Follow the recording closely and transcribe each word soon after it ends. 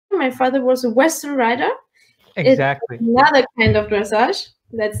My father was a Western rider. Exactly. It's another kind of dressage.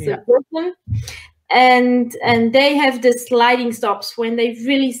 That's the person. And they have the sliding stops when they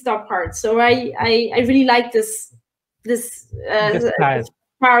really stop hard. So I really like this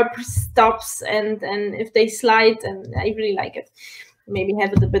sharp stops, and if they slide, and I really like it. Maybe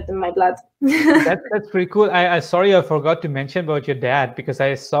have it a bit in my blood. That's pretty cool. Sorry, I forgot to mention about your dad, because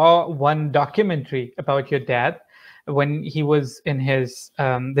I saw one documentary about your dad when he was in his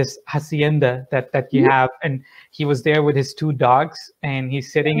this hacienda that you have, and he was there with his 2 dogs, and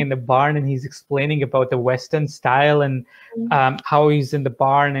he's sitting in the barn, and he's explaining about the Western style, and how he's in the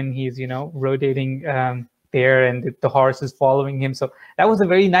barn, and he's rotating there, and the horse is following him. So that was a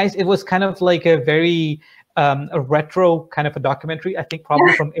very nice. It was kind of like a very a retro kind of a documentary, I think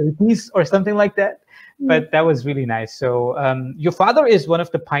probably from 80s or something like that. But that was really nice. So your father is one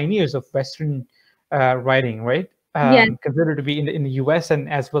of the pioneers of Western riding, right? Considered to be in the US and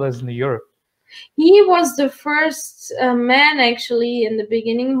as well as in Europe. He was the first man actually in the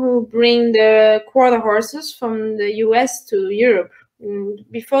beginning who bring the quarter horses from the US to Europe.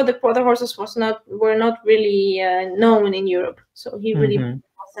 Before, the quarter horses were not really known in Europe. So he really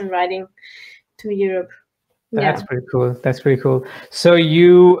was riding to Europe. That's pretty cool. That's pretty cool. So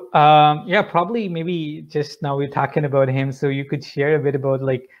you, probably maybe just now we're talking about him. So you could share a bit about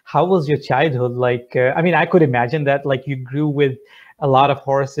like, how was your childhood? Like, I mean, I could imagine that like you grew with a lot of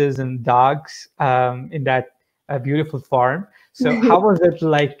horses and dogs in that beautiful farm. So how was it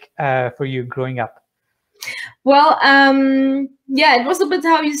like for you growing up? Well, it was a bit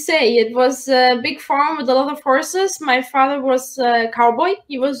how you say. It was a big farm with a lot of horses. My father was a cowboy.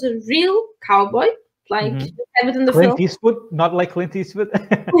 He was a real cowboy. Like you have it in the Clint film. Eastwood, not like Clint Eastwood.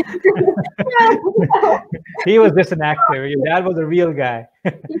 He was just an actor. Your dad was a real guy.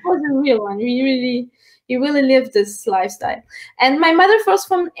 He was a real one. He really lived this lifestyle. And my mother was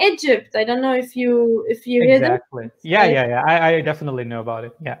from Egypt. I don't know if you hear them. Yeah. I definitely know about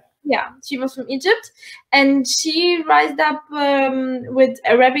it. Yeah, she was from Egypt, and she raised up with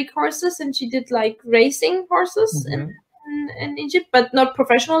Arabic horses, and she did like racing horses in Egypt, but not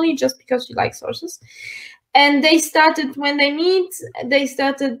professionally, just because she likes horses. And they started, when they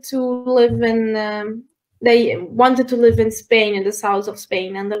started to live in they wanted to live in Spain, in the south of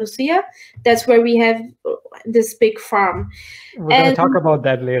Spain, Andalusia. That's where we have this big farm. We're going to talk about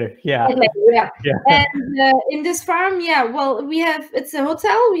that later. Yeah. And in this farm, it's a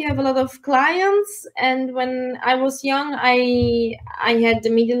hotel. We have a lot of clients. And when I was young, I had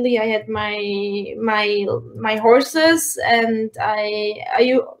my horses, and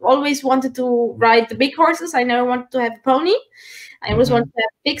I always wanted to ride the big horses. I never wanted to have a pony. I always wanted to have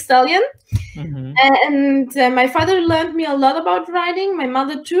a big stallion. And my father learned me a lot about riding, my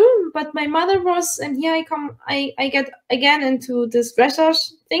mother too, but my mother was, and here I get again into this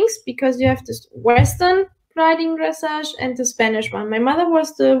dressage things, because you have this Western riding dressage and the Spanish one. My mother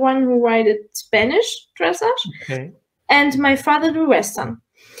was the one who rided Spanish dressage, and my father the Western.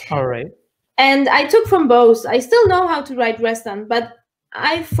 All right. And I took from both. I still know how to ride Western, but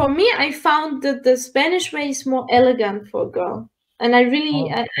for me, I found that the Spanish way is more elegant for a girl. And I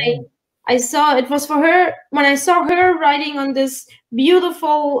really, I saw it was for her, when I saw her riding on this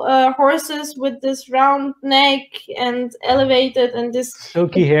beautiful horses with this round neck and elevated and this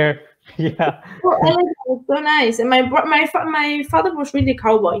silky hair. Yeah. So elegant, so nice. And my father was really a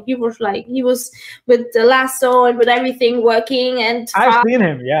cowboy. He was with the lasso and with everything working. And I've seen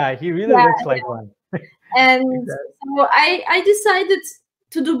him. Yeah, he really looks like one. And so I decided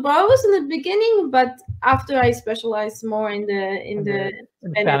to do both in the beginning, but after I specialized more in the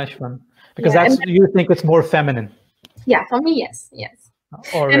Spanish one, because you think it's more feminine. Yeah, for me, yes.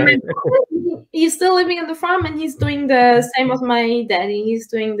 All and right. He's still living on the farm, and he's doing the same as my daddy. He's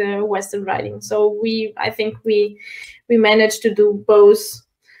doing the Western riding. So I think we managed to do both.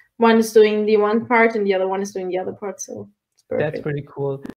 One is doing the one part, and the other one is doing the other part. So it's perfect. That's pretty cool.